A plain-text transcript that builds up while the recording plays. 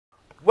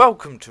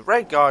welcome to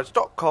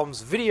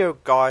RaidGuides.com's video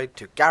guide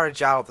to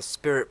Gara'Jal the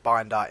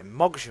Spiritbinder in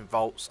Mogu'shan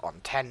Vaults on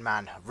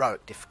 10-man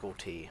heroic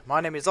difficulty. My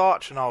name is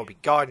Arch and I will be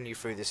guiding you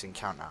through this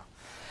encounter.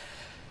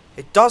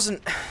 It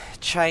doesn't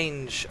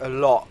change a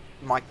lot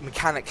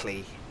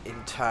mechanically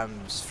in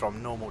terms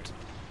from normal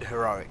to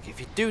heroic. If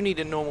you do need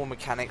a normal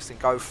mechanics, then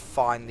go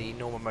find the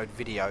normal mode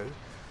video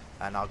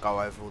and I'll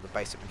go over all the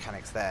basic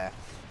mechanics there.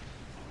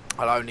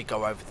 I'll only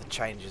go over the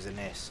changes in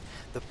this.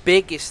 The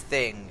biggest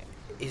thing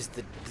is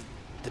the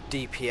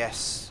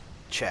DPS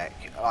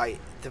check.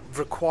 The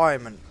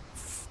requirement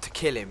to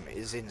kill him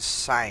is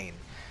insane.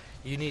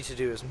 You need to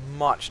do as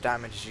much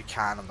damage as you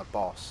can on the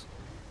boss.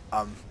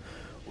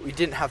 We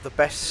didn't have the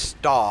best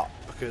start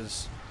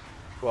because,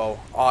 well,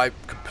 I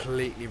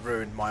completely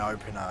ruined my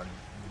opener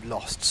and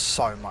lost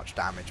so much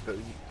damage, but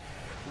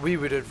we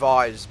would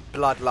advise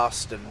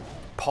Bloodlust and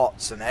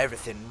pots and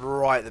everything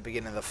right at the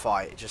beginning of the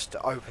fight, just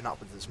to open up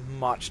with as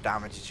much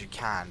damage as you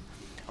can.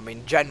 I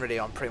mean, generally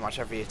on pretty much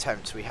every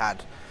attempt we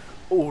had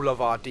all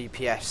of our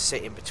DPS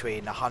sitting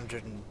between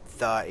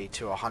 130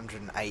 to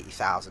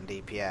 180,000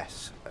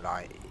 DPS,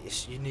 and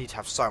you need to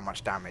have so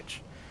much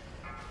damage.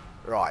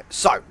 Right,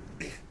 so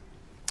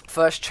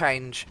first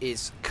change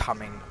is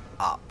coming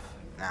up.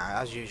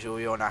 Now, as usual,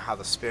 you all know how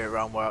the Spirit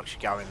Realm works.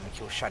 You go in and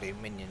kill shadow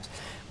minions.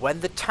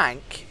 When the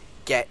tank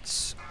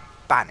gets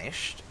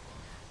banished,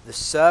 the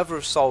server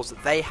of souls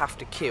that they have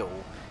to kill,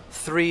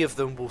 3 of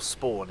them will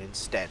spawn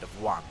instead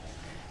of 1.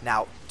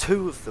 Now,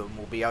 2 of them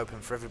will be open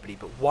for everybody,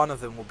 but 1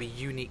 of them will be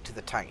unique to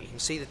the tank. You can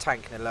see the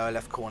tank in the lower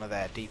left corner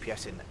there,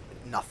 DPS in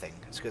nothing.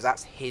 It's because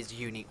that's his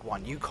unique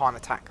one. You can't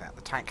attack that.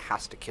 The tank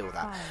has to kill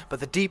that. But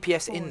the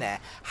DPS in there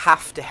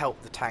have to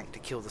help the tank to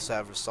kill the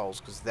server of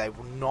souls, because they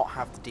will not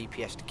have the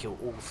DPS to kill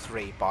all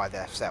 3 by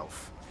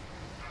themselves.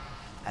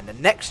 And the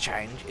next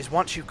change is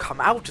once you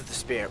come out of the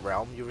Spirit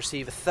Realm, you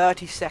receive a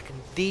 30-second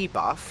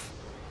debuff,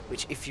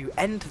 which if you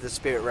enter the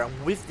Spirit Realm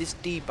with this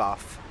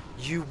debuff,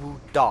 you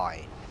will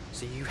die.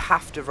 So you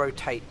have to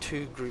rotate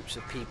 2 groups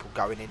of people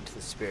going into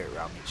the Spirit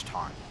Realm each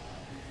time.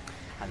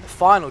 And the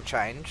final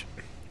change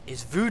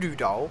is Voodoo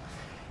Doll.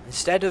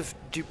 Instead of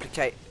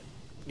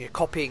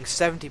copying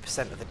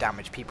 70% of the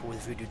damage people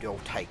with Voodoo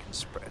Doll take and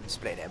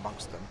split it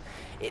amongst them,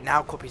 it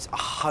now copies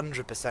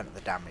 100% of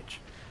the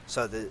damage.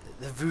 So the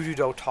Voodoo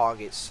Doll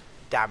target's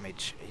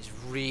damage is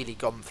really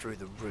gone through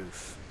the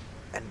roof,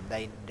 and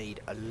they need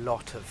a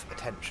lot of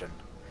attention.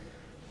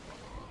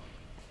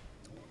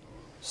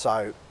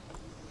 So,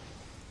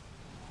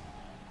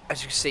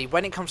 as you can see,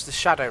 when it comes to the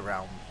Shadow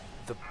Realm,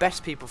 the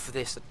best people for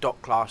this are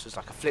dot classes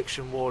like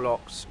Affliction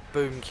Warlocks,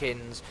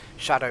 Boomkins,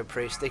 Shadow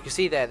Priests. You can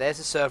see there's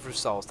a Server of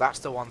Souls. That's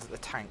the ones that the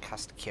tank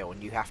has to kill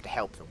and you have to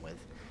help them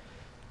with.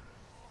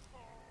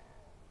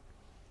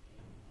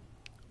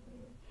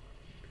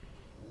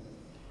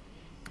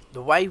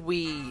 The way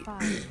we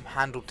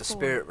handled the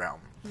Spirit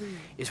Realm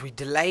is we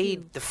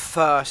delayed the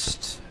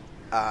first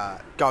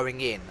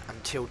going in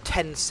until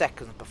 10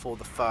 seconds before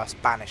the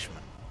first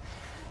banishment.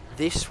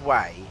 This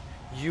way,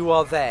 you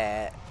are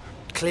there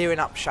clearing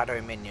up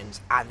shadow minions,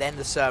 and then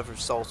the Server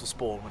of Souls will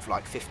spawn with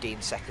like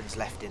 15 seconds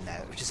left in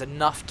there, which is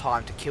enough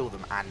time to kill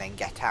them and then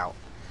get out.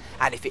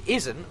 And if it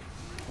isn't,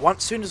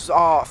 as soon as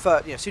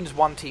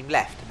one team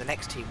left, and the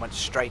next team went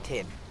straight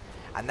in,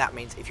 and that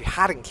means if you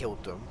hadn't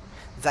killed them,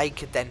 they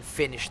could then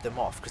finish them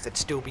off because there'd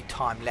still be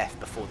time left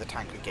before the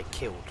tank would get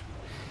killed.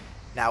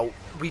 Now,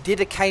 we did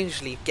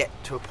occasionally get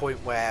to a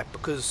point where,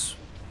 because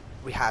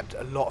we had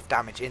a lot of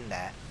damage in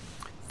there,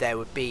 there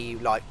would be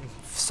like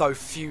so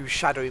few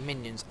shadowy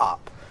minions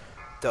up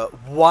that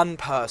one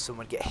person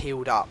would get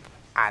healed up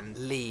and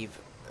leave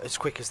as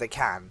quick as they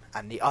can,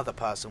 and the other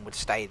person would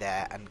stay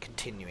there and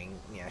continuing,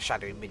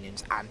 shadowy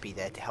minions and be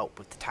there to help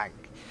with the tank.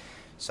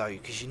 So,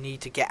 because you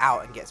need to get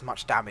out and get as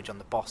much damage on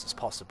the boss as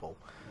possible.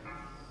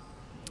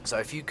 So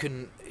if you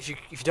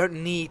don't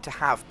need to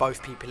have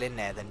both people in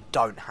there, then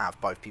don't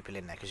have both people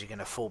in there, because you're going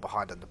to fall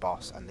behind on the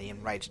boss, and the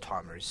enrage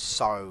timer is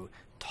so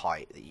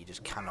tight that you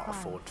just cannot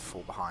afford to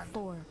fall behind.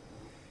 4,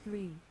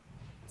 3,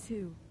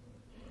 2.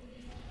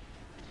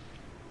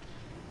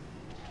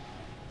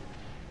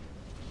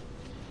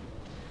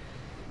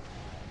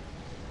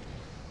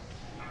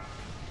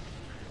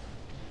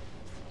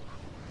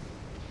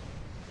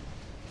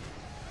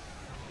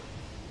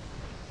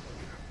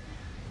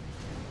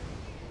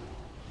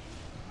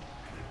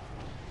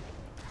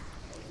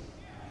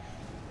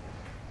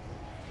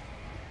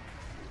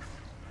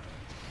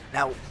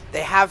 Now,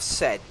 they have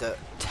said that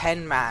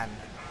 10-man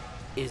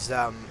is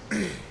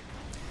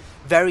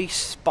very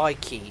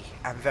spiky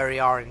and very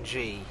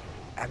RNG,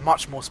 and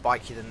much more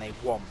spiky than they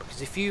want,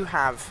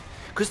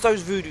 because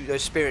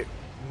those spirit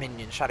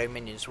minions, shadow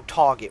minions, will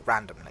target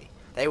randomly.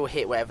 They will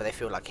hit wherever they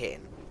feel like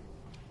hitting.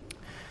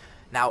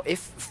 Now, if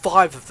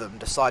 5 of them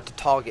decide to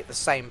target the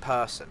same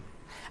person,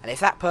 and if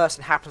that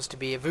person happens to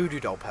be a Voodoo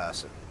Doll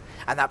person,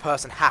 and that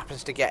person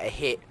happens to get a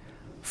hit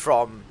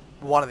from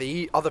one of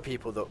the other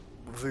people that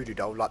Voodoo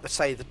Doll, like let's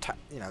say the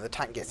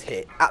tank gets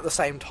hit at the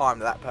same time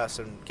that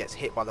person gets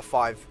hit by the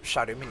 5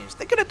 shadow minions,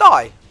 they're gonna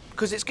die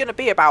because it's gonna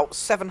be about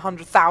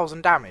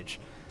 700,000 damage.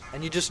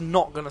 and you're just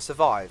not going to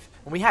survive.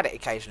 And we had it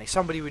occasionally.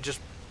 Somebody would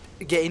just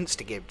get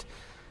insta-gibbed.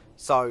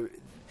 So,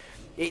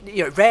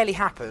 it rarely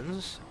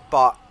happens,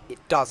 but it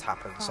does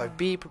happen. So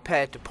be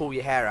prepared to pull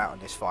your hair out on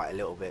this fight a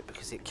little bit,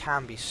 because it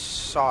can be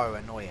so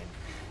annoying.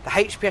 The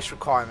HPS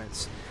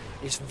requirements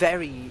is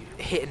very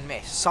hit and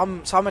miss.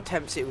 Some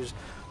attempts it was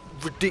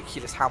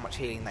ridiculous how much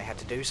healing they had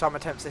to do. Some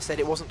attempts they said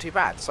it wasn't too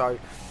bad. So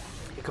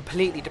it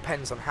completely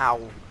depends on how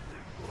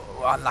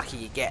unlucky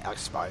you get, I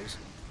suppose.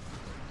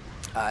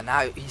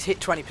 Now he's hit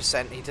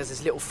 20%. He does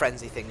this little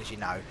frenzy thing, as you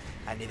know,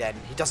 and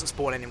he doesn't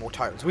spawn any more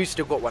totems. We've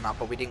still got one up,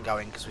 but we didn't go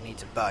in because we need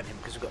to burn him,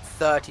 because we've got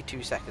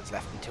 32 seconds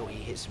left until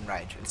he hits in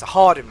range. And it's a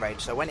hard in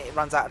range, so when it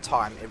runs out of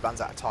time, it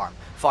runs out of time.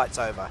 Fight's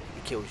over,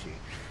 it kills you.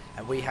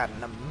 And we had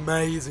an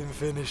amazing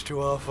finish to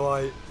our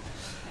fight,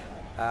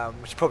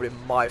 which is probably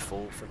my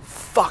fault for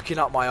fucking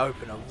up my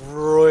opener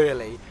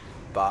royally,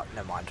 but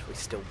never mind, we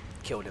still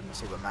killed him.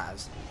 That's all that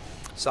matters.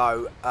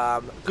 So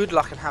good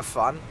luck and have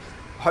fun.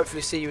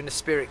 Hopefully see you in the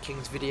Spirit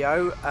Kings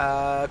video.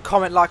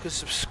 Comment, like and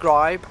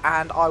subscribe,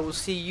 and I will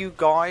see you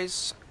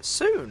guys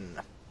soon.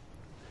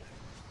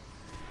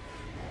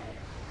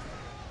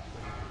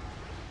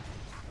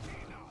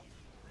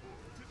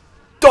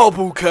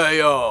 Double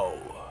KO!